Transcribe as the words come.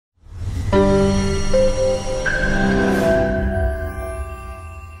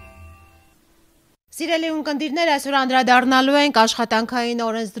Սիրելի ունկնդիրներ, այսօր անդրադառնալու ենք աշխատանքային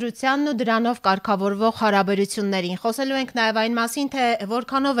օրենսդրությանն ու դրանով կարգավորվող հարաբերություններին։ Խոսելու ենք նաև այն մասին, թե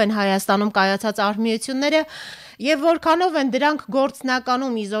որքանով են Հայաստանում կայացած արհմիությունները եւ որքանով են դրանք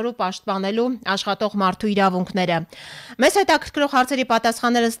գործնականում իզորու պաշտպանելու աշխատող մարդու իրավունքները։ Մեզ հետաքրքրող հարցերի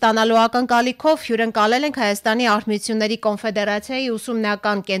պատասխանները ստանալու ակնկալիքով հյուրընկալել ենք Հայաստանի արհմիությունների կոնֆեդերացիայի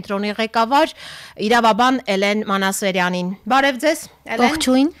ուսումնական կենտրոնի ղեկավար իրավաբան Էլեն Մանասերյանին։ Բարև ձեզ, Էլեն։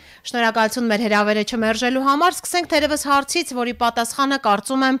 Ողջույն։ Շնորհակալություն մեր հրավերը չմերժելու համար։ Սկսենք թերևս հարցից, որի պատասխանը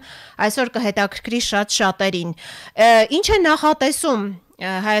կարծում եմ այսօր կհետաքրքրի շատերին։ Ինչ է նախատեսում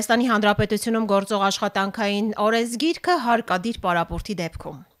Հայաստանի Հանրապետությունում գործող աշխատանքային օրենսգիրքը հարկադիր պարապուրդի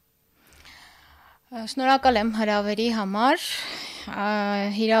դեպքում։ Շնորհակալ եմ հրավերի համար։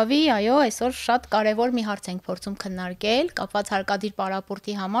 Հիրավի, այո, այսօր շատ կարևոր մի հարց ենք փորձում քննարկել, կապված հարկադիր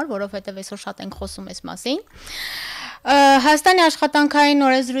պարապուրդի համար, որովհետև այսօր շատ ենք խոսում այս մասին։ Հայաստանի աշխատանքային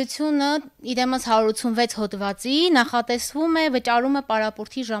օրենսդրությունը իրենից 186 հոդվածի նախատեսվում է վճարումը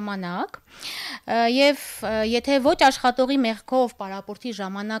պարապուրդի ժամանակ եւ եթե ոչ աշխատողի մեղքով պարապուրդի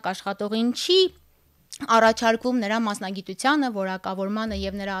ժամանակ աշխատողին չի առաջարկվում նրա մասնագիտությանը, որակավորմանը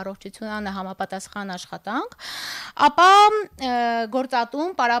եւ նրա առողջությանը համապատասխան աշխատանք, ապա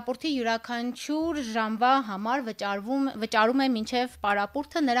գործատում պարապուրդի յուրաքանչյուր ժամվա համար վճարում է մինչեւ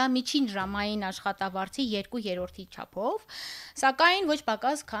պարապուրդը նրա միջին ժամային աշխատավարձի 2/3 չափով, սակայն ոչ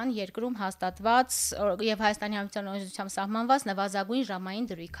պակաս քան երկրում հաստատված եւ Հայաստանի Հանրապետության օրենսդրությամբ սահմանված նվազագույն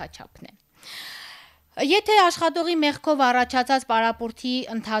ժամային դրույքաչափն է։ Եթե աշխատողի մեղքով առաջացած պարապուրդի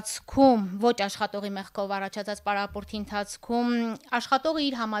ընթացքում, ոչ աշխատողի մեղքով առաջացած պարապուրդի ընթացքում աշխատողը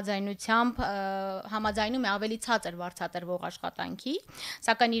իր համաձայնում է ավելի ցածր վարձատրվող աշխատանքի,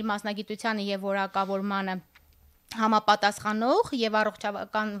 սակայն իր մասնագիտությանը եւ որակավորմանը համապատասխանող եւ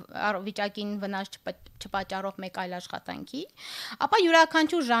առողջական վիճակին վնաս չպատճառող մեկ այլ աշխատանքի, ապա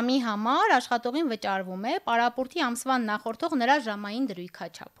յուրաքանչյուր ժամի համար աշխատողին վճարվում է պարապուրդի ամսվան նախորդող նրա ժամային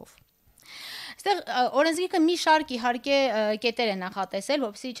դրույքաչափով։ Այստեղ օրենսգիրքը մի շարք իհարկե կետեր է նախատեսել,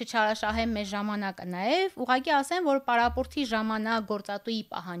 որպեսզի չչարաշահեմ մեր ժամանակը նաև, ուղղակի ասեմ, որ պարապուրդի ժամանակ գործատուի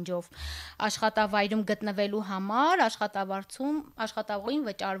պահանջով աշխատավայրում գտնվելու համար աշխատավարձին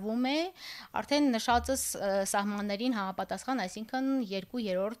վճարվում է արդեն նշածս սահմաններին համապատասխան, այսինքն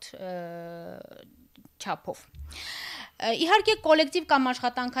 2/3 չափով։ Իհարկե կոլեկտիվ կամ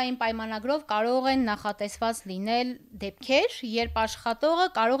աշխատանքային պայմանագրով կարող են նախատեսված լինել դեպքեր, երբ աշխատողը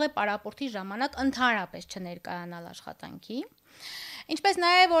կարող է պարապուրդի ժամանակ ընդհանրապես չներկայանալ աշխատանքի, ինչպես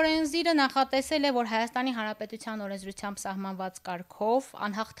նաև օրենսդիրը նախատեսել է, որ Հայաստանի Հանրապետության օրենսդրությամբ սահմանված կարգով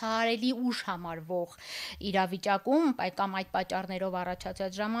անհաղթահարելի ուժ համարվող իրավիճակում կամ այդ պատճառներով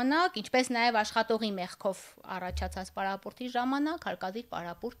առաջացած ժամանակ, ինչպես նաև աշխատողի մեղքով առաջացած պարապուրդի ժամանակ հարկադիր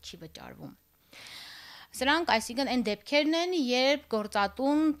պարապուրդ չի վճարվում։ Սրանք այսինքն այն դեպքերն են, երբ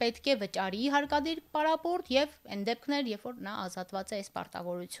գործատուն պետք է վճարի հարկադիր պարապուրդ եւ այն դեպքներ, երբ որ նա ազատված է այս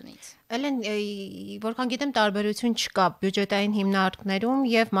պարտավորությունից։ Էլեն, որքան գիտեմ, տարբերություն չկա բյուջետային հիմնարկներում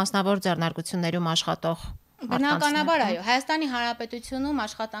եւ մասնավոր ձեռնարկություններում աշխատող։ Բնականաբար այո, Հայաստանի Հանրապետությունում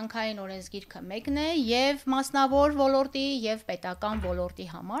աշխատանքային օրենսգիրքը մեկն է եւ մասնավոր ոլորտի եւ պետական ոլորտի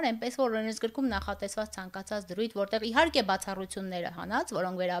համար, այնպես որ օրենսգրքում նախատեսված ցանկացած դրույթ, որտեղ իհարկե բացառությունները հանած,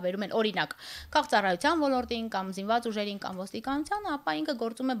 որոնք վերաբերում են օրինակ քաղաքծառայության ոլորտին կամ զինված ուժերին կամ ոստիկանությանը, ապա ինքը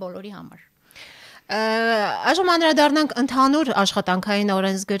գործում է բոլորի համար։ Այժմ անդրադառնանք ընդհանուր աշխատանքային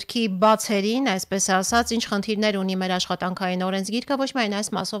օրենսգրքի բացերին, այսպես ասած, ինչ խնդիրներ ունի մեր աշխատանքային օրենսգիրքը, ոչ միայն այս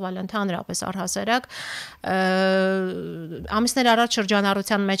մասով, այլ ընդհանրապես առհասարակ։ Ամիսներ առաջ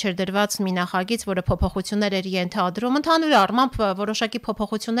շրջանառության մեջ էր դրված մի նախագիծ, որը փոփոխություններ էր ենթադրում, ընդհանուր առմամբ որոշակի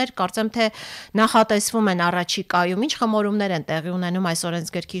փոփոխություններ կարծեմ թե նախատեսվում են առաջիկայում, ինչ խմորումներ են տեղի ունենում այս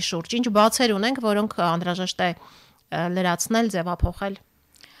օրենսգրքի շուրջ, ինչ բացեր ունենք, որոնք անհրաժեշտ է լրացնել, ձևափոխել։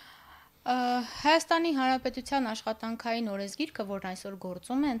 Հայաստանի Հանրապետության աշխատանքային օրենսգիրքը, որն այսօր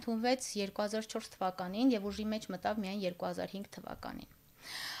գործում է, ընդունվեց 2004 թվականին եւ ուժի մեջ մտավ միայն 2005 թվականին։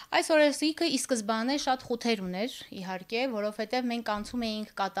 Այս օրենսգիրքը ի սկզբանե շատ խութեր ուներ, իհարկե, որովհետև մենք անցում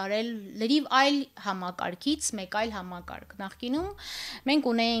էինք կատարել լրիվ այլ համակարգից մեկ այլ համակարգ։ Նախկինում մենք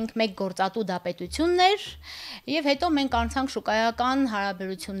ունեինք մեկ գործատու դապետություններ եւ հետո մենք անցանք շուկայական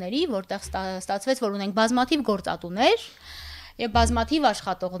հարաբերությունների, որտեղ ստացվեց, որ ունենք բազմաթիվ գործատուներ եւ բազմաթիվ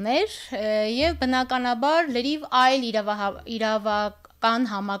աշխատողներ եւ բնականաբար լրիվ այլ իրավական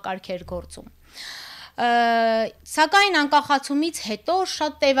համակարգեր գործում։ Սակայն անկախացումից հետո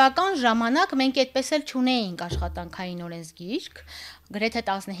շատ տևական ժամանակ մենք այդպես էլ չունեինք աշխատանքային օրենսգիրք, գրեթե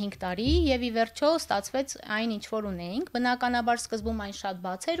 15 տարի եւ ի վերջո ստացվեց այն ինչ որ ունեինք, բնականաբար սկզբում այն շատ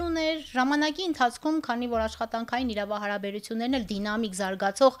բացեր ուներ, ժամանակի ընթացքում, քանի որ աշխատանքային իրավահարաբերություններն էլ դինամիկ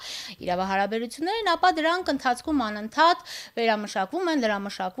զարգացող իրավահարաբերություններ են, ապա դրանք ընթացքում անընդհատ վերամշակվում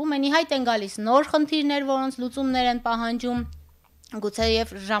են, ի հայտ են գալիս նոր խնդիրներ, որոնց լուծումներ են պահանջում, գուցե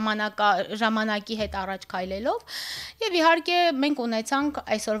եւ ժամանակի հետ առաջ քայլելով եւ իհարկե մենք ունեցանք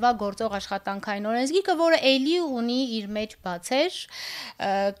այսօրվա գործող աշխատանքային օրենսգիրքը, որը ելի ունի իր մեջ բացեր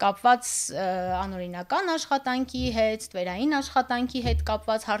կապված անօրինական աշխատանքի հետ, ստվերային աշխատանքի հետ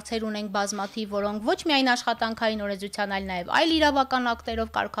կապված հարցեր ունենք բազմաթիվ, որոնք ոչ միայն աշխատանքային օրենսդրության, այլ նաեւ այլ իրավական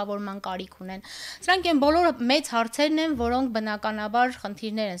ակտերով կարգավորման կարիք ունեն։ Սրանք են բոլորը մեծ հարցերն են, որոնք բնականաբար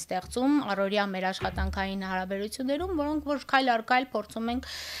խնդիրներ են ստեղծում առօրյա մեր աշխատանքային հարաբերություններում, որոնք որ քայլ առ քայլ փորձում ենք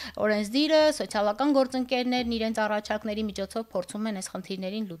օրենսդիրը, սոցիալական գործընկերներն իրենց առաջարկների միջոցով փորձում են այս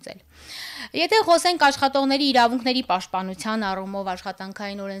խնդիրներին լուծել։ Եթե խոսենք աշխատողների իրավունքների պաշտպանության առումով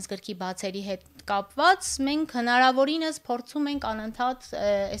աշխատանքային օրենսգրքի բացերի հետ կապված, մենք հնարավորինս փորձում ենք անընդհատ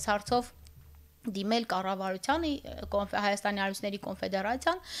այս հարցով դիմել կառավարությանը, Հայաստանի արհմիությունների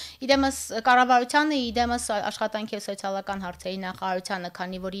կոնֆեդերացիան, իդեմս աշխատանքի եւ սոցիալական հարցերի նախարարությանը,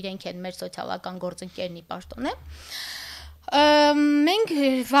 քանի որ իրենք են մեր սոցիալական գործընկերնի պաշտոնը։ Մենք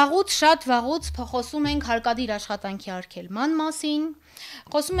շատ վաղուց խոսում ենք հարկադիր աշխատանքի արգելման մասին,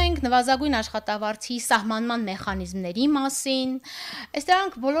 խոսում ենք նվազագույն աշխատավարձի սահմանման մեխանիզմների մասին։ Այս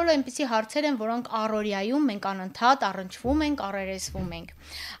դրանք բոլորը այնպիսի հարցեր են, որոնք առօրյայում մենք անընդհատ առնչվում ենք, առերեսվում ենք։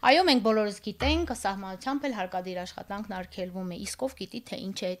 Այո, մենք բոլորս գիտենք, սահմանությամբ էլ հարկադիր աշխատանքն արգելվում է, իսկ ով գիտի, թե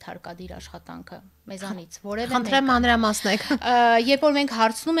ինչ է այդ հարկադիր աշխատանքը մեզանից, որևէ Խնդրեմ մանրամասնեք։ Երբ որ մենք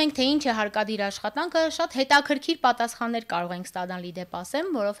հարցնում ենք, թե ինչ է հարկադիր աշխատանքը, շատ հետաքրքիր պատասխաններ կարող ենք ստանալ իդեպ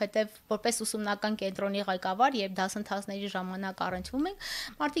ասեմ, որովհետև որպես ուսումնական կենտրոնի ղեկավար, երբ դասընթացների ժամանակ առնչվում ենք,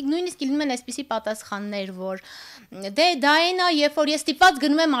 մարդիկ նույնիսկ լինում են այսպիսի պատասխաններ, որ դե դա այն է, երբ որ ես ստիպված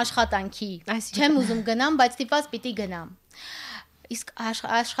գնում եմ աշխատանքի, չեմ ուզում գնամ, բայց ստիպված պիտի գնամ։ Իսկ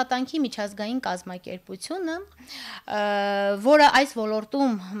աշխատանքի միջազգային կազմակերպությունը, որը այս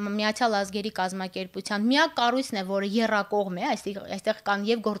ոլորտում Միացյալ Ազգերի կազմակերպության միակ կառույցն է, որը եռակողմ է, այստեղ կան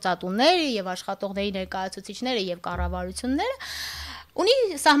եւ գործատուները, եւ աշխատողների ներկայացուցիչները, եւ կառավարությունները, ունի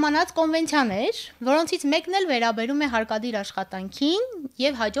սահմանած կոնվենցիաներ, որոնցից մեկն էլ վերաբերում է հարկադիր աշխատանքին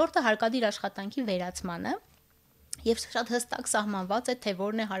եւ հաջորդը հարկադիր աշխատանքի վերացմանը, եւ շատ հստակ սահմանված է, թե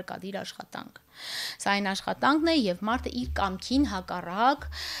որն է հարկադիր աշխատանք։ Սա այն աշխատանքն է, եւ մարդը իր կամքին հակառակ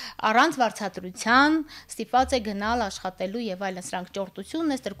առանց վարձատրության ստիպված է գնալ աշխատելու եւ այլն, սրանք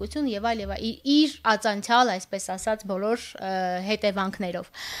ճորտություն է, ստրկություն եւ այլ իր ածանցյալ, այսպես ասած, բոլոր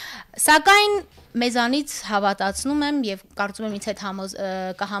հետևանքներով։ Սակայն մեզանից հավատացնում եմ եւ կարծում եմ ինձ հետ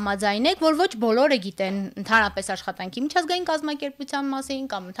կհամաձայնեք, որ ոչ բոլորը գիտեն ընդհանրապես աշխատանքի միջազգային կազմակերպության մասին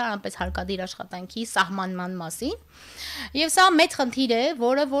կամ ընդհանրապես հարկադիր աշխատանքի սահմանման մասին։ Եվ սա մեծ խնդիր է,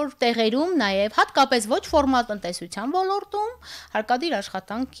 որը որ տեղերում նաեւ հատկապես ոչ ֆորմալ տնտեսության ոլորտում հարկադիր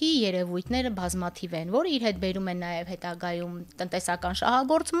աշխատանքի երևույթները բազմաթիվ են, որ իր հետ բերում են նաեւ հետագայում տնտեսական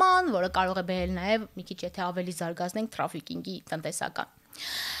շահագործման, որը կարող է բերել նաեւ մի քիչ եթե ավելի զարգացնենք թրաֆիկինգի տնտեսական։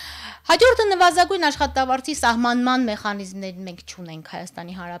 Հաջորդը նվազագույն աշխատավարձի սահմանման մեխանիզմներն մենք չունենք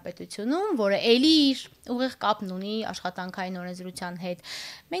Հայաստանի Հանրապետությունում, որը ելի իր ուղիղ կապն ունի աշխատանքային օրենսդրության հետ։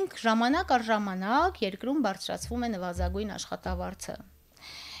 Մենք ժամանակ առ ժամանակ երկրում բարձրացվում է նվազագույն աշխատավարձը։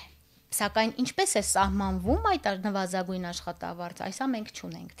 Սակայն ինչպես է սահմանվում այդ նվազագույն աշխատավարձը, այսա մենք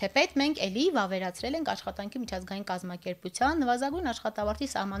չունենք։ Թեպետ մենք ելի վավերացրել ենք աշխատանքի միջազգային կազմակերպության նվազագույն աշխատավարձի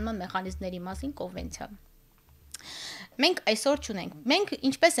սահմանման մեխանիզմների մասին կոնվենցիա։ Մենք այսօր չունենք։ Մենք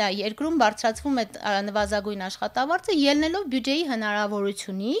ինչպես է երկրում բարձրացվում է նվազագույն աշխատավարձը ելնելով բյուջեի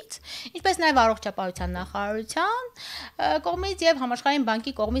հնարավորությունից, ինչպես նաև առողջապահության նախարարության կողմից եւ համաշխարհային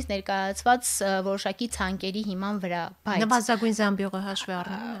բանկի կողմից ներկայացված որոշակի ցանկերի հիման վրա, բայց նվազագույն զամբյուղը հաշվի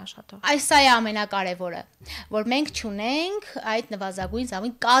առնելն է աշխատող։ Այս է ամենակարևորը, որ մենք չունենք այդ նվազագույն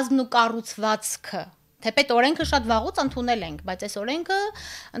զամբյուղի կազմն ու կառուցվածքը։ Թեպետ օրենքը շատ վաղուց ընդունել ենք, բայց այս օրենքը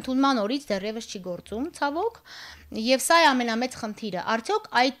ընդունման օրից դեռևս չի գործում, ցավոք, եւ սա է ամենամեծ խնդիրը։ Արդյոք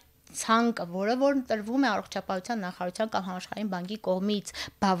այդ ցանկը, որը որ տրվում է առողջապահության նախարարության կամ համաշխարհային բանկի կողմից,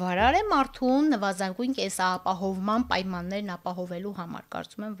 բավարար է մարդուն նվազագույն կենսապահովման պայմաններն ապահովելու համար,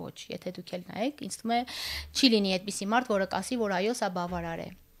 կարծում եմ ոչ, եթե դուք էլ նայեք, ինձ թվում է չի լինի այդպիսի մարդ, որը կասի, որ այո, սա բավարար է։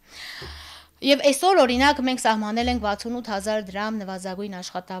 Եվ այսօր օրինակ մենք սահմանել ենք 68000 դրամ նվազագույն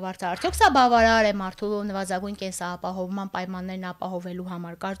աշխատավարձ, արդյոք սա բավարար է մարդու նվազագույն կենսապահովման պայմաններն ապահովելու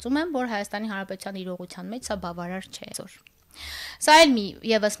համար, կարծում եմ, որ Հայաստանի Հանրապետության իրողության մեջ սա բավարար չէ այսօր։ Սա էլ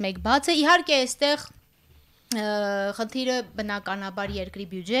եւս մեկ բաց է, իհարկե այստեղ խնդիրը բնականաբար երկրի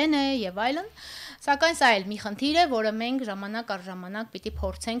բյուջեն է եւ այլն, Սակայն սա էլ մի խնդիր է, որը մենք ժամանակ առ ժամանակ պիտի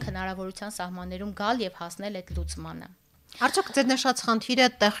փորձենք հնարավորության սահմաններում գալ եւ հասնել այդ լուծմանը։ Արդյոք ձեր նշած խնդիրը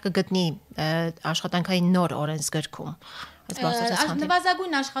տեղ կգտնի աշխատանքային նոր օրենսգրքում։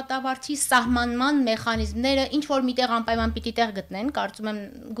 Նվազագույն աշխատավարձի սահմանման մեխանիզմները ինչ որ միտեղ անպայման պիտի տեղ գտնեն, կարծում եմ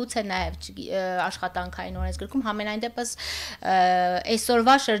գուցե նաև աշխատանքային օրենսգրքում, համենայն դեպս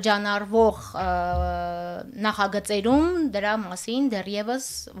այսօրվա շրջանառվող նախագծերում դրա մասին դեռևս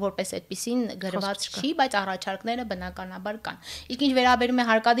որպես այդպեսին գրված չի, բայց առաջարկները բնականաբար կան։ Իսկ ինչ վերաբերում է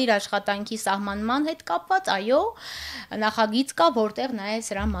հարկադիր աշխատանքի սահմանման հետ կապված, այո, նախագիծ կա, որտեղ նաև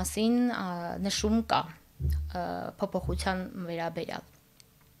սրա մասին նշում կա փոփոխության վերաբերյալ։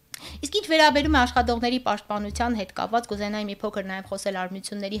 Իսկ ինչ վերաբերում է աշխատողների պաշտպանության հետ կապված, կուզենայի մի փոքր նաև խոսել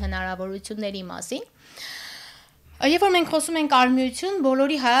արհմիությունների հնարավորությունների մասին։ Երբ որ մենք խոսում ենք արհմիություն,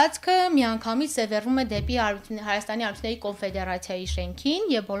 բոլորի հայացքը միանգամից սևեռվում է դեպի Հայաստանի արհմիությունների կոնֆեդերացիայի շենքին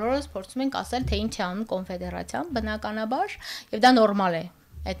եւ բոլորս փորձում ենք ասել, թե ինչ է անում կոնֆեդերացիան, բնականաբար, եւ դա նորմալ է։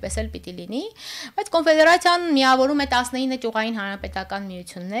 Այդպես էլ պիտի լինի, բայց կոնֆեդերացիան միավորում է 19 ճյուղային հանրապետական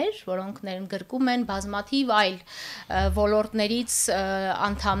միություններ, որոնք ներգրկում են բազմաթիվ այլ ոլորտներից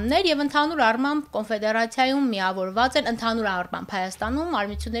անդամներ եւ ընդհանուր առմամբ կոնֆեդերացիայում միավորված են ընդհանուր առմամբ Հայաստանում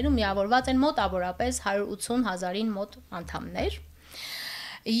արհմիություններում միավորված են մոտավորապես 180,000-ին մոտ անդամներ։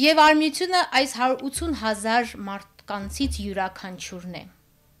 Եվ արհմիությունը այս 180,000 մարդկանցից յուրաքանչյուրն է։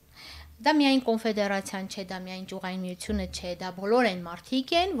 Դա միայն կոնֆեդերացիան չէ, դա միայն ճյուղային միությունը չէ, դա բոլոր այն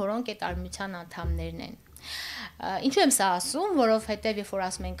մարդիկ են, որոնք այդ արհմիության անդամներն են։ Ինչու եմ սա ասում, որովհետև երբ որ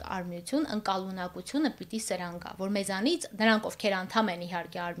ասում ենք արհմիություն, ընկալունակությունը պիտի սրան գա, որ մեզանից նրանք ովքեր անդամ են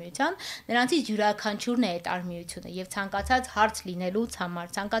իհարկե արհմիության, նրանցից յուրաքանչյուրն է այդ արհմիությունը եւ ցանկացած հարց լինելուց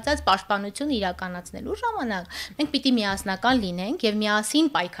համար, ցանկացած պաշտպանություն իրականացնելու ժամանակ մենք պիտի միասնական լինենք եւ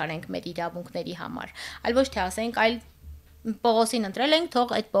միասին պայքարենք մեր իրավունքների համար, այլ ոչ թե ասենք այլ Պողոսին ընտրել ենք,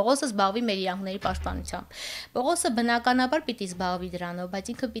 թող այդ Պողոսը զբաղվի մեր իրավունքների պաշտպանությամբ։ Պողոսը բնականաբար պիտի զբաղվի դրանով,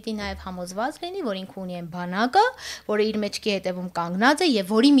 բայց ինքը պիտի նաև համոզված լինի, որ ինքը ունի այն բանակը, որը իր մեջքի հետևում կանգնած է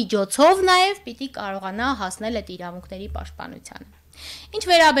եւ որի միջոցով նաև պիտի կարողանա հասնել այդ իրավունքների պաշտպանությանը։ Ինչ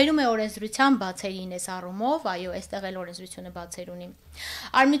վերաբերում է օրենսդրության բացերին այս առումով, այո, այստեղ էլ օրենսդրությունը բացեր ունի։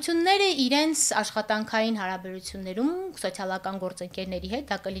 Արհմիությունները իրենց աշխատանքային հարաբերություններում սոցիալական գործընկերների հետ,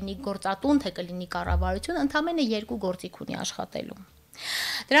 դա կլինի գործատուն, թե կլինի կառավարություն, ընդամենը երկու գործիք ունի աշխատելու։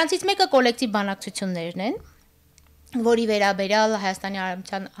 Դրանցից մեկը կոլեկտիվ բանակցություններն են, որի վերաբերյալ Հայաստանի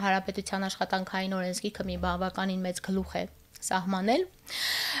Հանրապետության աշխատանքային օրենսգիրքը մի բավականին մեծ գլուխ է սահմանել,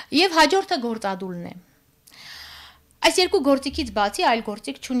 եւ հաջորդը գործադուլն է։ Այս երկու գործիքից բացի այլ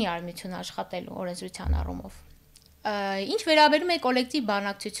գործիք չունի արհմիությունը աշխատելու օրենսդրության առումով։ Ինչ վերաբերում է կոլեկտիվ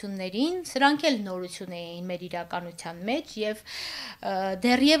բանակցություններին, սրանք էլ նորություն էին մեր իրականության մեջ եւ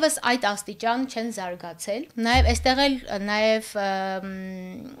դեռևս այդ աստիճան չեն զարգացել։ Նաեւ այստեղ էլ նաեւ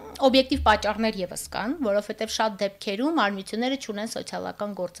օբյեկտիվ պատճառներ եւս կան, որովհետեւ շատ դեպքերում արհմիությունները չունեն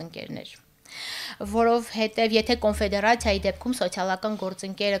սոցիալական գործընկերներ։ Որովհետև եթե կոնֆեդերացիայի դեպքում սոցիալական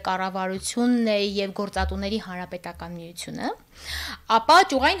գործընկերը կառավարությունն է եւ գործատուների հանրապետական միությունը, ապա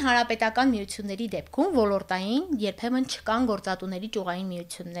ճյուղային հանրապետական միությունների դեպքում ոլորտային երբեմն չկան գործատուների ճյուղային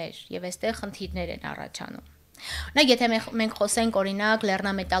միություններ եւ այստեղ խնդիրներ են առաջանում։ Օրինակ, եթե մենք խոսենք օրինակ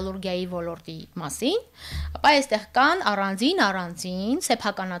լեռնամետալուրգիայի ոլորտի մասին, ապա այստեղ կան առանձին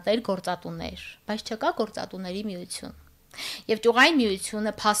սեփականատեր գործատուներ, բայց չկա գործատուների միություն։ Եվ ճյուղային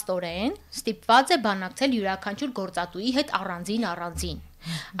միությունը փաստորեն ստիպված է բանակցել յուրաքանչյուր գործատուի հետ առանձին։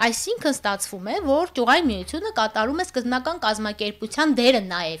 Այսինքն ստացվում է, որ ճյուղային միությունը կատարում է սկզբնական կազմակերպության դերը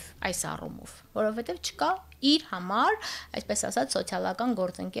նաև այս առումով, որովհետև չկա իր համար, այսպես ասած, սոցիալական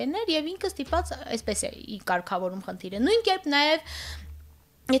գործընկերներ եւ ինքը ստիպված այսպես է կարգավորում խնդիրը։ Նույն կերպ նաև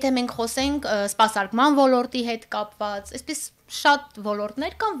եթե մենք խոսենք սպասարկման ոլորտի հետ կապված, այսպես շատ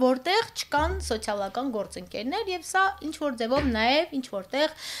ոլորտներ կան, որտեղ չկան սոցիալական գործընկերներ եւ սա ինչ որ ձևով նաեւ ինչ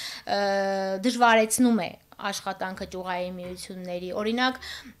որտեղ դժվարեցնում է աշխատանքը ճյուղային միությունների, օրինակ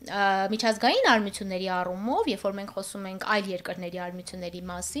միջազգային արհմիությունների առումով, երբ որ մենք խոսում ենք այլ երկրների արհմիությունների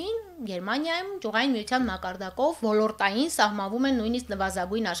մասին, Գերմանիայում ճյուղային միության մակարդակով ոլորտային սահմանվում են նույնիսկ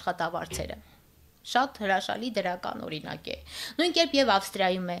նվազագույն աշխատավարձերը։ Շատ հրաշալի դրական օրինակ է։ Նույն կերպ եւ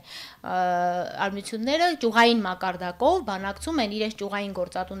Ավստրիայում է արհմիությունները ճյուղային մակարդակով բանակցում են իրենց ճյուղային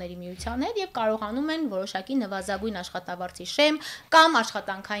գործատուների միության հետ եւ կարողանում են որոշակի նվազագույն աշխատավարձի շեմ կամ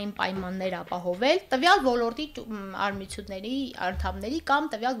աշխատանքային պայմաններ ապահովել տվյալ ոլորտի արհմիությունների անդամների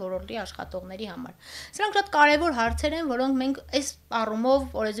կամ տվյալ ոլորտի աշխատողների համար։ Սրանք շատ կարեւոր հարցեր են, որոնք մենք այս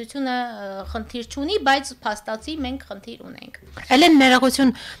առումով օրենսդրությունը խնդիր չունի, բայց փաստացի մենք խնդիր ունենք։ Էլեն,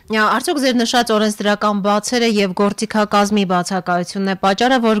 ներողություն, արդյոք ձեր նշած օրենսդրական բացերը եւ գործիքակազմի բացակայությունն է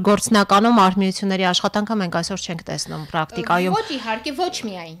պատճառը, որ գործնականում արհմիությունների աշխատանքը մենք այսօր չենք տեսնում պրակտիկայում։ Ոչ իհարկե, ոչ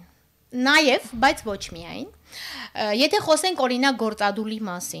միայն։ Նաև, բայց ոչ միայն, եթե խոսենք օրինակ գործադուլի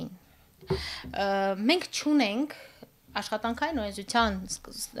մասին, մենք չունենք աշխատանքային օրենսդրության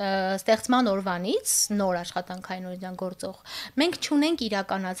ստեղծման օրվանից, նոր աշխատանքային օրենսդրության գործող, մենք չունենք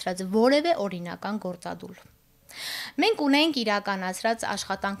իրականացրած որևէ օրինական գործադուլ։ Մենք ունենք իրականացրած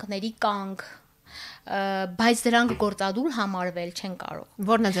աշխատանքների կանգ, բայց դրանք գործադուլ համարվել չեն կարող։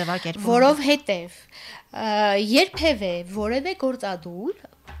 Որն է ձևակերպումը։ Որովհետև երբևէ որևէ գործադուլ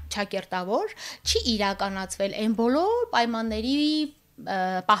ճակերտավոր չի իրականացվել այն բոլոր պայմանների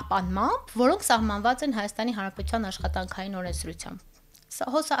պահպանմամբ, որոնք սահմանված են Հայաստանի Հանրապետության աշխատանքային օրենսդրությամբ։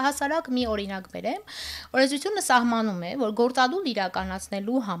 Հասարակ մի օրինակ բերեմ, օրենսդրությունը սահմանում է, որ գործադուլ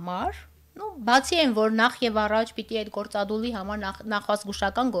իրականացնելու համար, բացի այն, որ նախ եւ առաջ պիտի այդ գործադուլի համար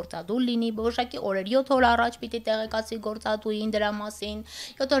նախազգուշական գործադուլ լինի, որոշակի օրեր 7 օր առաջ պիտի տեղեկացվի գործադուին դրա մասին,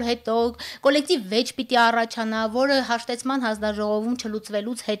 7 օր հետո կոլեկտիվ վեճ պիտի առաջանա, որը հաշտեցման հանձնաժողովում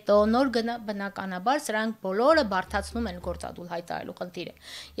չլուծվելուց հետո նոր բնականաբար սրանք բոլորը բարդացնում են գործադուլ հայտարարելու խնդիրը։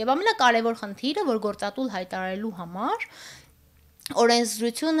 Եվ ամենակարևոր խնդիրը, որ գործադուլ հայտարարելու համար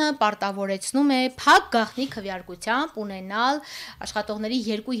օրենսդրությունը պարտավորեցնում է փակ գաղտնի քվեարկությամբ ունենալ աշխատողների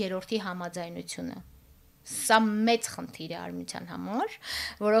 2/3 համաձայնությունը։ Սա մեծ խնդիր է արհմիության համար,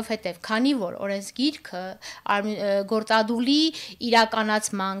 որովհետև քանի որ օրենսգիրքը գործադուլի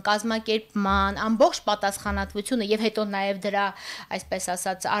իրականացման, կազմակերպման, ամբողջ պատասխանատվությունը եւ հետո նաեւ դրա, այսպես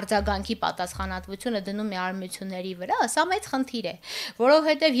ասած, արձագանքի պատասխանատվությունը դնում է արհմիությունների վրա, սա մեծ խնդիր է,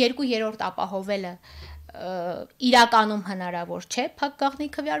 որովհետև 2/3 ապահովելը իրականում հնարավոր չէ փակ գաղտնի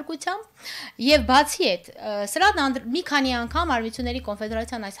քվեարկությամբ եւ բացի այդ սրան մի քանի անգամ արհմիությունների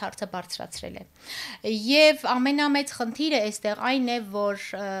կոնֆեդերացիան այս հարցը բարձրացրել է եւ ամենամեծ խնդիրը այստեղ այն է որ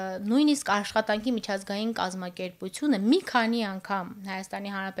նույնիսկ աշխատանքի միջազգային կազմակերպությունը մի քանի անգամ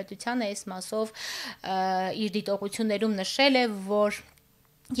Հայաստանի Հանրապետությանը այս մասով իր դիտողություններում նշել է որ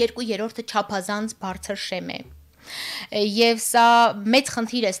 2/3 չափազանց բարձր շեմ է Եվ սա մեծ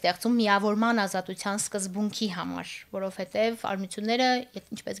խնդիր է ստեղծում միավորման ազատության սկզբունքի համար, որովհետև արհմիությունները,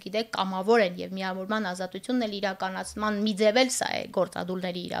 ինչպես գիտեք, կամավոր են եւ միավորման ազատությունն էլ իրականացման մի ձև էլ սա է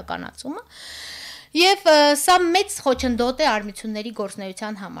գործադուլների իրականացումը։ Եվ սա մեծ խոչընդոտ է արհմիությունների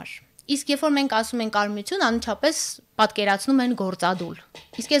գործունեության համար։ Իսկ երբ որ մենք ասում ենք արհմիություն, անմիջապես պատկերացնում են գործադուլ։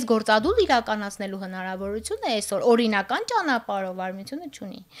 Իսկ այս գործադուլ իրականացնելու հնարավորությունը այսօր օրինական ճանապարհով արհմիությունը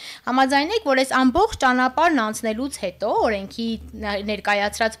չունի։ Համաձայնեք, որ այս ամբողջ ճանապարհն անցնելուց հետո օրենքի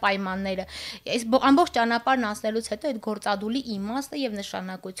ներկայացրած պայմանները, այս ամբողջ ճանապարհն անցնելուց հետո այդ գործադուլի իմաստը եւ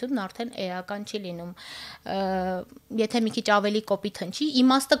նշանակությունն արդեն էական չի լինում։ Եթե մի քիչ ավելի կոպիտ հնչի,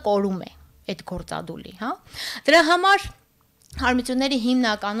 իմաստը կորում է այդ գործադուլի, հա։ Դրա համար Արհմիությունները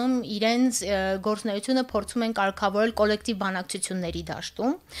հիմնականում իրենց գործունեությունը փորձում են կարգավորել կոլեկտիվ բանակցությունների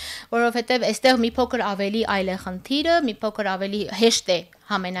դաշտում, որովհետև այստեղ մի փոքր ավելի այլ է խնդիրը, մի փոքր ավելի հեշտ է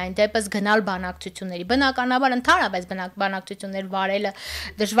համենայն դեպս գնալ բանակցությունների։ Բնականաբար ընդհանրապես բանակցություններ վարելը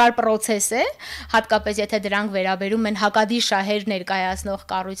դժվար process է, հատկապես եթե դրանք վերաբերում են հարկադիր շահեր ներկայացնող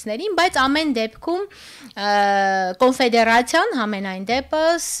կառույցներին, բայց ամեն դեպքում կոնֆեդերացիան համենայն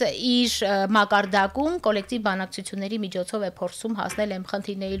դեպս իր մակարդակում կոլեկտիվ բանակցությունների միջոցով է փորձում հասնել այն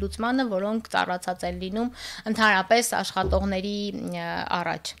խնդիրների լուծմանը, որոնք ծառացած են լինում ընդհանրապես աշխատողների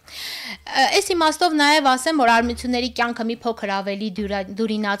առաջ։ Այս իմաստով նաև ասեմ, որ արհմիությունների կյանքը մի փոքր ավելի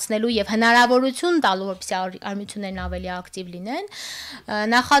դյուրինացնելու եւ հնարավորություն տալու, որպեսզի արհմիություններն ավելի ակտիվ լինեն,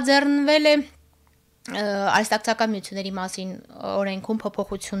 նախաձեռնվել է Արհեստակցական միությունների մասին օրենքում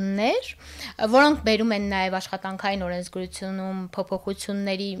փոփոխություններ, որոնք բերում են նաև աշխատանքային օրենսգրությունում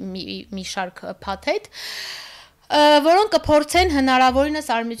փոփոխությունների մի շարք փաթեթ, որոնք կփորձեն հնարավորինս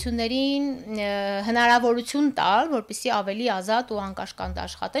արհմիություններին հնարավորություն տալ, որպեսզի ավելի ազատ ու անկաշկանդ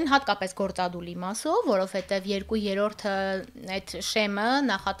աշխատեն, հատկապես գործադուլի մասով, որովհետև 2/3 այդ շեմը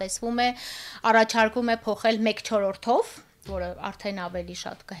նախատեսվում է առաջարկվում է փոխել 1/4-ով, որը արդեն ավելի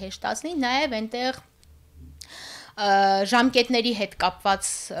շատ կհեշտացնի, նաև այնտեղ ժամկետների հետ կապված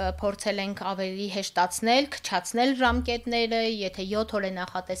փորձել ենք ավելի հեշտացնել, քչացնել ժամկետները, եթե 7 օր է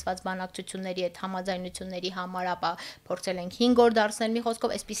նախատեսված բանակցությունների այդ համաձայնությունների համար, ապա փորձել ենք 5 օր դարձնել մի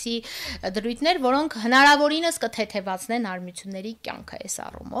խոսքով, այսպիսի դրույթներ, որոնք հնարավորինս կթեթևացնեն արհմիությունների կյանքը այս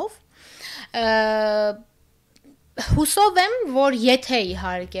առումով։ Հուսով եմ, որ եթե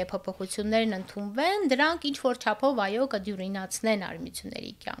իհարկե փոփոխություններն ընդունվեն, դրանք ինչ որ չափով այո կդյուրինացնեն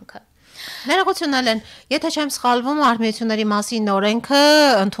արհմիությունների կյանքը։ Ներողություն Էլեն, եթե չեմ սխալվում, արհմիությունների մասին օրենքը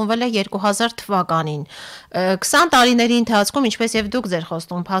ընդունվել է 2000 թվականին։ 20 տարիների ընթացքում, ինչպես եւ դուք ձեր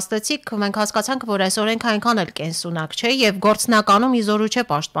խոստում փաստեցիք, մենք հասկացանք, որ այս օրենքը այնքան էլ կենսունակ չէ եւ գործնականում իզորու չէ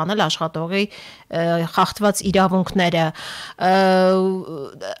պաշտպանել աշխատողի խախտված իրավունքները։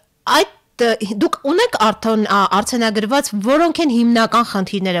 Այդ դուք ունեք արդեն արձանագրված որոնք են հիմնական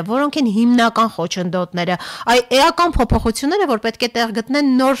խնդիրները, որոնք են հիմնական խոչընդոտները, էական փոփոխությունները, որ պետք է տեղ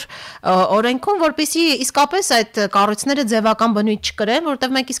գտնեն նոր օրենքում, որպեսզի իսկապես այդ կառույցները ձևական բնույթ չկրեն,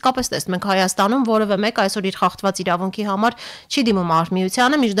 որովհետև մենք իսկապես տեսնում ենք Հայաստանում որևէ մեկ այսօր իր խախտված իրավունքի համար չի դիմում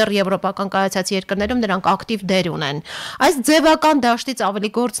արհմիությանը, մինչդեռ եվրոպական կայացած երկրներում դրանք ակտիվ դեր ունեն։ Այս ձևական դաշտից ավելի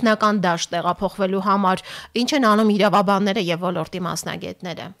գործնական դաշտ տեղափոխվելու համար ինչ են անում իրավաբանները եւ ոլորտի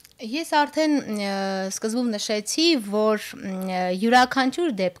մասնագետները։ Ես արդեն սկզբում նշեցի, որ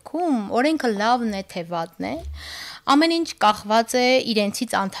յուրաքանչյուր դեպքում օրենքը լավն է թե վատն է, ամեն ինչ կախված է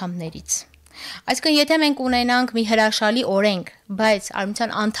իրենցից անդամներից։ Այսինքն, եթե մենք ունենանք մի հրաշալի օրենք, բայց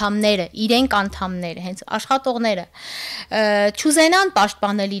արհմիության անդամները, իրենք անդամները, հենց աշխատողները չուզենան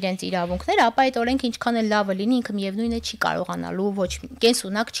պաշտպանել իրենց իրավունքները, ապա այդ օրենքը ինչքան էլ լավը լինի, ինքը միևնույն է չի կարողանալու ոչ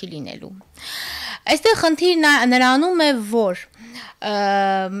կենսունակ չի լինելու։ Այստեղ խնդիրը նրանում է, որ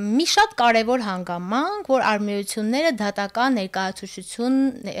մի շատ կարևոր հանգամանք, որ արհմիությունները դատական ներկայացուցչություն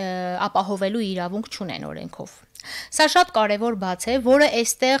ապահովելու իրավունք չունեն օրենքով։ Սա շատ կարևոր բաց է, որը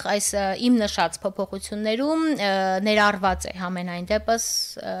այստեղ այս իմ նշած փոփոխություններում ներառված է համենայն դեպս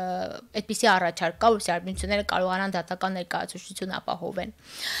այդպիսի առաջարկ կա, որ արհմիությունները կարողանան դատական ներկայացուցչություն ապահովեն։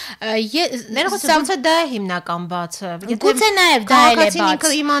 Ներողություն, դա է հիմնական բացը։ Գուցե նաև դա էլ է բաց։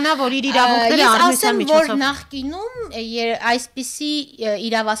 Ինքը իմանա, որ իր իրավունքները արհմիության միջոցով։ Որ նախկինում այսպիսի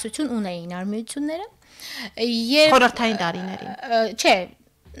իրավասություն ունեին արհմիությունները։ Խորհրդային տարիներին։ Չէ,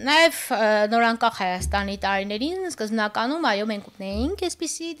 նաև նորանկախ Հայաստանի տարիներին սկզբնականում այո մենք ունեինք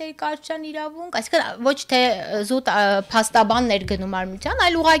այսպիսի ներկայացության իրավունք, այսինքն ոչ թե զուտ փաստաբան ներգնում արհմիության,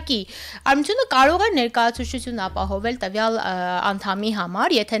 այլ ուղղակի արհմիությունը կարող է ներկայացուցչություն ապահովել տվյալ անդամի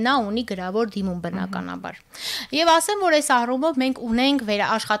համար, եթե նա ունի գրավոր դիմում բնականաբար։ Եվ ասեմ, որ այս առումով մենք ունենք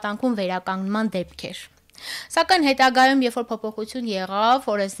աշխատանքում վերականգնման դեպքեր։ Սակայն հետագայում, երբ որ փոփոխություն եղավ,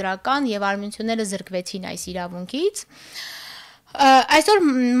 օրենսդրական եւ արհմիությունները զրկվեցին այս իրավունքից, այսօր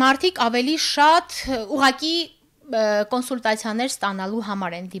մարդիկ ավելի շատ ուղղակի կոնսուլտացիաներ ստանալու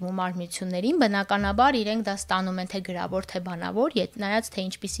համար են դիմում արհմիություններին, բնականաբար իրենք դա ստանում են թե գրավոր, թե բանավոր, նայած թե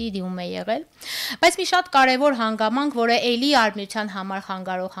ինչպիսի դիմում է եղել, բայց մի շատ կարևոր հանգամանք, որը էլի արհմիության համար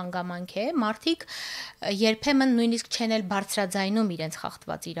խանգարող հանգամանք է, մարդիկ երբեմն նույնիսկ չեն էլ բարձրաձայնում իրենց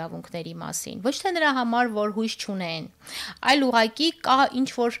խախտված իրավունքների մասին, ոչ թե նրա համար, որ հույս չունեն, այլ ուղղակի կա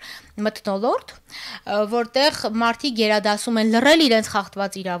ինչ-որ մթնոլորտ, որտեղ մարդիկ գերադասում են լռել իրենց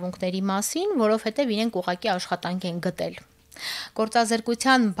խախտված իրավունքների մասին, որովհետև իրենք ուղղակի աշխատանք են գտել։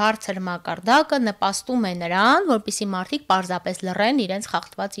 Գործազրկության բարձր մակարդակը նպաստում է նրան, որպեսզի մարդիկ պարզապես լռեն իրենց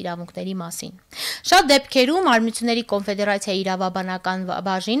խախտված իրավունքների մասին։ Շատ դեպքերում արհմիությունների կոնֆեդերացիայի իրավաբանական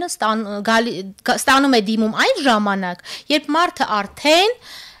բաժինը ստանում է դիմում այն ժամանակ, երբ մարդը արդեն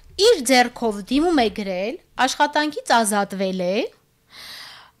իր ձեռքով դիմում է գրել, աշխատանքից ազատվել է,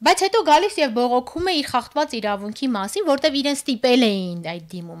 բայց հետո գալիս եւ բողոքում է իր խախտված իրավունքի մասին, որտեղ իրեն ստիպել էին այդ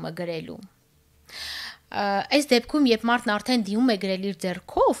դիմումը գրելու։ Այս դեպքում, երբ մարդն արդեն դիմում է գրել իր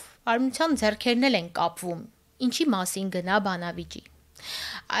ձեռքով, արհմիության ձեռքերն էլ են կապվում, ինչի մասին գնա բանավիճի։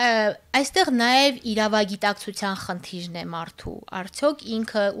 Այստեղ նաև իրավագիտակցության խնդիրն է մարդու, արդյոք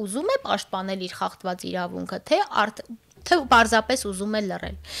ինքը ուզում է պաշտպանել իր խախտված իրավունքը, թե պարզապես ուզում է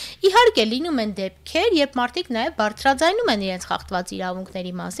լռել։ Իհարկե լինում են դեպքեր, երբ մարդիկ նաև բարձրաձայնում են իրենց խախտված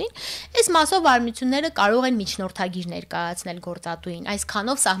իրավունքների մասին, այս մասով արհմիությունները կարող են միջնորդագիր ներկայացնել գործատուին,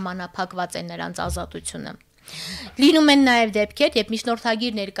 այսքանով սահմանափակված է նրանց ազատությունը։ Լինում են նաև դեպքեր, երբ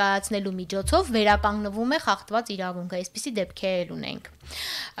միջնորդագիր ներկայացնելու միջոցով վերականգնվում է խախտված իրավունքը, այսպիսի դեպքեր էլ ունենք։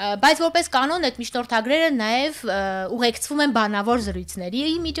 Բայց որպես կանոն այդ միջնորդագրերը նաև ուղեկցվում են բանավոր զրույցների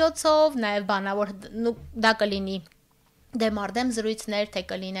միջոցով, նաև բանավոր դա կլինի դեմարդեմ զրույցներ, թե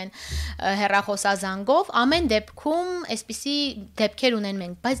կլինեն հեռախոսազանգով, ամեն դեպքում այսպիսի դեպքեր ունեն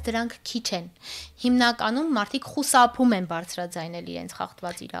մենք, բայց դրանք քիչ են։ Հիմնականում մարդիկ խուսափում են բարձրաձայնել իրենց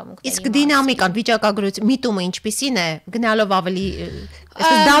խախտված իրավունքների Իսկ դինամիկան, վիճակագրություն, միտումը ինչպիսին է, գնալով ավելի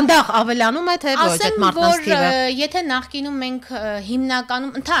դանդաղ ավելանում է, թե ոչ այդ մարդկանց թիվը։ Եթե նախկինում մենք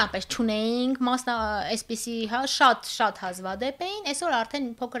հիմնականում ընդհանրապես չունեինք այսպիսի շատ հազվադեպ էին, այսօր արդեն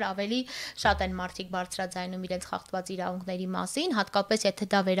փոքր ավելի շատ են մարդիկ բարձրաձայնում իրենց խախտված իրավունքների մասին, հատկապես եթե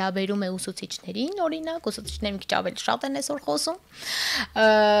դա վերաբերում է ուսուցիչներին, օրինակ, ուսուցիչները մի քիչ ավելի շատ են այսօր խոսում։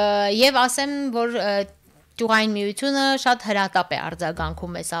 Եվ ասեմ, որ Ճյուղային միությունը շատ հրատապ է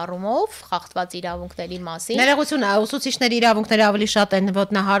արձագանքում այս առումով խախտված իրավունքների մասին։ Ներողություն, ուսուցիչների իրավունքները ավելի շատ են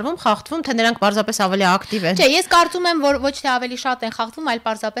ոտնահարվում, խախտվում, թե նրանք պարզապես ավելի ակտիվ են։ Չէ, ես կարծում եմ, որ ոչ թե ավելի շատ են խախտվում, այլ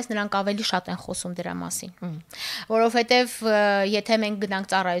պարզապես նրանք ավելի շատ են խոսում դրա մասին։ Որովհետև եթե մենք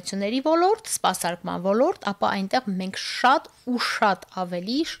գնանք ծառայությունների ոլորտ, սպասարկման ոլորտ, ապա այնտեղ մենք շատ ու շատ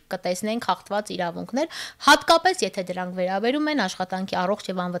ավելի կտեսնենք խախտված իրավունքներ, հատկապես եթե դրանք վերաբերում են աշխատանքի առողջ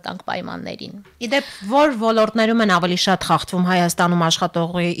եւ անվտանգ պայմաններին։ Իդեպ որ ոլորտներում են ավելի շատ խախտվում Հայաստանում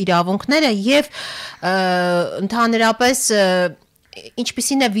աշխատողի իրավունքները եւ ընդհանրապես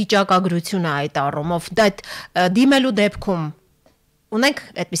ինչպիսին է վիճակագրությունը այդ առումով, դա դիմելու դեպքում ունենք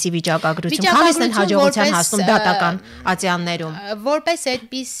այդպիսի վիճակագրություն, քանիսն են հաջողության հասնում դատական ատյաններում։ Որպես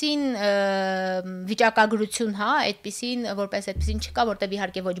այդպիսին վիճակագրություն, հա, այդպիսին որպես այդպիսին չկա, որտեղ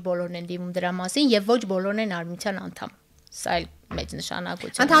իհարկե ոչ բոլորն են դիմում դրա մասին եւ ոչ բոլորն են արհմիության անդամ։ Սա էլ մեծ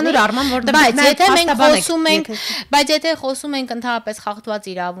նշանակություն ունի։ Ընդհանուր առմամբ, որտեղ բայց եթե մենք խոսում ենք, բայց եթե խոսում ենք ընդհանրապես խախտված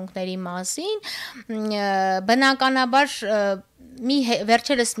իրավունքների մասին, բնականաբար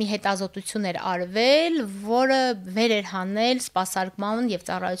վերջերս մի հետազոտություն էր արվել, որը վեր էր հանել սպասարկման եւ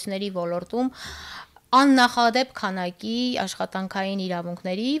ծառայությունների ոլորտում աննախադեպ քանակի աշխատանքային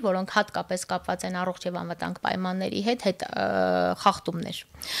իրավունքների, որոնք հատկապես կապված են առողջ եւ անվտանգ պայմանների հետ խախտումներ։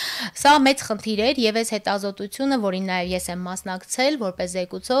 Սա մեծ խնդիր էր եւ այս հետազոտությունը, որին նաեւ ես եմ մասնակցել որպես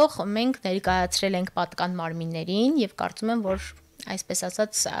զեկուցող, մենք ներկայացրել ենք պատկան մարմիններին եւ կարծում եմ, որ այսպես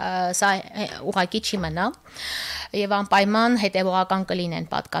ասած սա ուղղակի չի մնա եւ անպայման հետեւողական կլինեն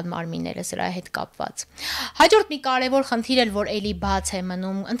պատկան մարմինները սրա հետ կապված։ Հաջորդ մի կարևոր խնդիր էլ, որ էլի բաց է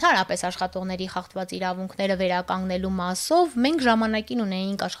մնում, ընդհանրապես աշխատողների խախտված իրավունքները վերականգնելու մասով, մենք ժամանակին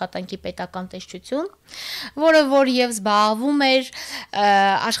ունեինք աշխատանքի պետական տեսչություն, որը որ եւ զբաղվում էր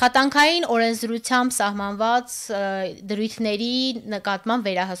աշխատանքային օրենսդրությամբ սահմանված դրույթների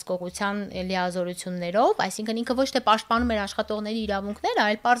նկատմամբ վերահսկողության լիազորություններով, այսինքն ինքը ոչ թե պաշտպանում էր աշխատողների իրավունքները,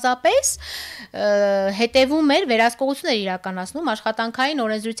 այլ պարզապես հետևում էր վերահսկողություններ իրականացնում աշխատանքային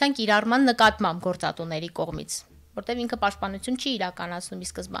օրենսդրության կիրառման նկատմամբ գործատուների կողմից, որտեղ ինքը պաշտպանություն չի իրականացնում ի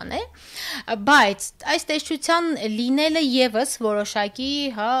սկզբանե, բայց այս տեսչության լինելը եւս որոշակի,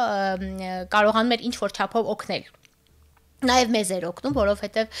 հա, կարողանում էր ինչ-որ չափով օգնել։ Նաև մեզ էր օգնում,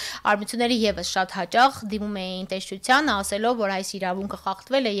 որովհետև արհմիությունների եւս շատ հաճախ դիմում էին տեսչությանը, ասելով, որ այս իրավունքը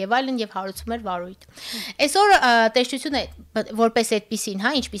խախտվել է եւ այլն եւ հարուցում էր վարույթ։ Այսօր տեսչությունը որպես այդպիսին,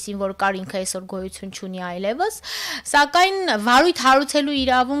 հա, ինչպիսին որ կար ինքը այսօր գոյություն չունի այլևս, սակայն վարույթ հարուցելու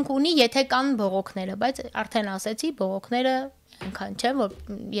իրավունք ունի, եթե կան բողոքները, բայց արդեն ասեցի, բողոքները այնքան չէ, որ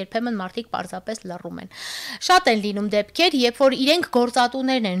երբեմն մարդիկ պարզապես լռում են։ Շատ են լինում դեպքեր, երբ որ իրենք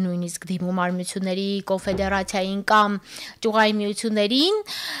գործատուներն են նույնիսկ դիմում արհմիությունների կոնֆեդերացիային կամ ճյուղայմիություններին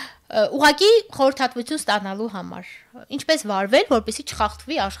ուղղակի խորհրդատվություն ստանալու համար։ Ինչպես վարվել, որպեսզի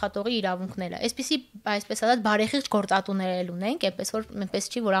չխախտվի աշխատողի իրավունքները։ Այսպես ասած, բարեխիղճ գործատուներ էլ ունենք, այնպես որ այնպես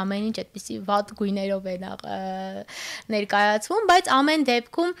չի, որ ամեն ինչ այդպիսի վատ գույներով է ներկայացվում, բայց ամեն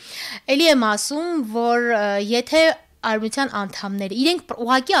դեպքում էլի եմ ասում, որ եթե արհմիության անդամները, իրենք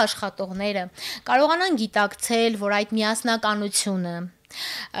ուղղակի աշխատողները կարողանան գիտակցել, որ այդ միասնականությունը,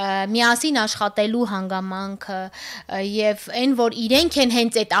 միասին աշխատելու հանգամանքը եւ այն որ իրենք են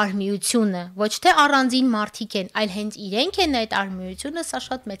հենց այդ արհմիությունը, ոչ թե առանձին մարդիկ են, այլ հենց իրենք են այդ արհմիությունը, սա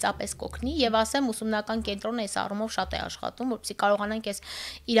շատ մեծապես կօգնի եւ ասեմ ուսումնական կենտրոնը այս առումով շատ է աշխատում, որպեսզի կարողանանք այս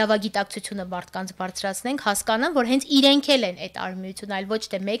իրավագիտակցությունը մարդկանց բարձրացնենք, հասկանան, որ հենց իրենք են այդ արհմիությունը, այլ ոչ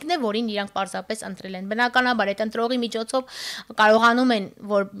թե մեկն է, որին իրանք պարզապես ընտրել են։ Բնականաբար այդ ընտրողի միջոցով կարողանում են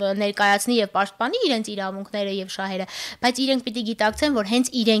որ ներկայացնի եւ պաշտպանի իրենց իրավունքները եւ շահերը, բայց իրենք պիտի գիտակցեն, որ հենց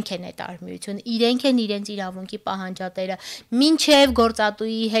իրենք են այդ արհմիությունը, իրենք են իրենց իրավունքի պահանջատերը, մինչև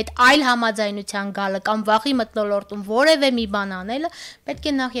գործատուի հետ այլ համաձայնության գալը կամ վախի մթնոլորտում որևէ մի բան անելը, պետք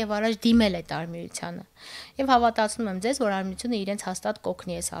է նախ եւ առաջ դիմել այդ արհմիությանը։ Եվ հավատացնում եմ ձեզ, որ արհմիությունը իրենց հաստատ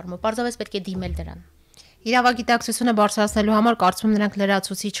կօգնի այս առումով, պարզապես պետք է դիմել դրան։ Իրավագիտակցությունը բարձրացնելու համար կարծում եմ նրանք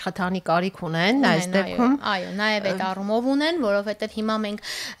լրացուցիչ խթանի կարիք ունեն այս դեպքում։ Այո, նաև այդ առումով ունեն, որովհետև հիմա մենք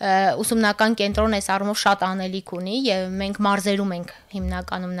ուսումնական կենտրոնը այս առումով շատ անելիք ունի եւ մենք մարզերում ենք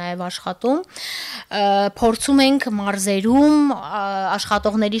հիմնականում նաև աշխատում, փորձում ենք մարզերում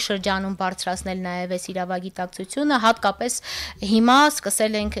աշխատողների շրջանում բարձրացնել նաև այս իրավագիտակցությունը, հատկապես հիմա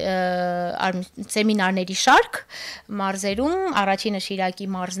սկսել ենք սեմինարների շարք մարզերում, առաջինը Շիրակի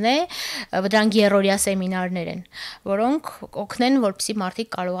մարզն է, դրանք երրորդյա սեմինարներ են, որոնք օգնեն, որպեսզի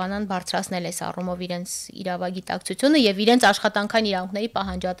մարդիկ կարողանան բարձրացնել այս առումով իրենց իրավագիտակցությունը եւ իրենց աշխատանքային իրավունքների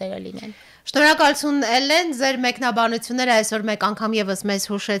պահանջատերը լինեն։ Շնորհակալություն Էլեն, ձեր մեկնաբանությունները այսօր մեկ անգամ եւս մեզ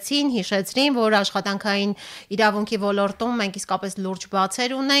հիշեցին, որ աշխատանքային իրավունքի ոլորտում մենք իսկապես լուրջ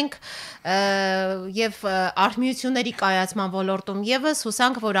բացեր ունենք եւ արհմիությունների կայացման ոլորտում եւս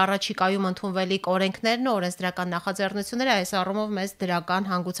հուսանք, որ առաջիկայում ընդունվելիք օրենքներն ու օրենսդրական նախաձեռնությունները այս առումով մեզ դրական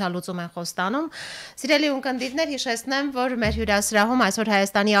հանգուցալուծում են խոստանում։ Սիրելի ունկնդիրներ, հիշեցնեմ, որ մեր հյուրասրահում այսօր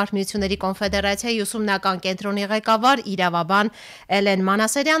Հայաստանի արհմիությունների կոնֆեդերացիայի ուսումնական կենտրոնի ղեկավար իրավաբան Էլեն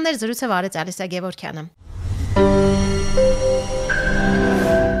Մանասերյանն էր, զրույցը վարեց Ալիսա Գևորգյանը։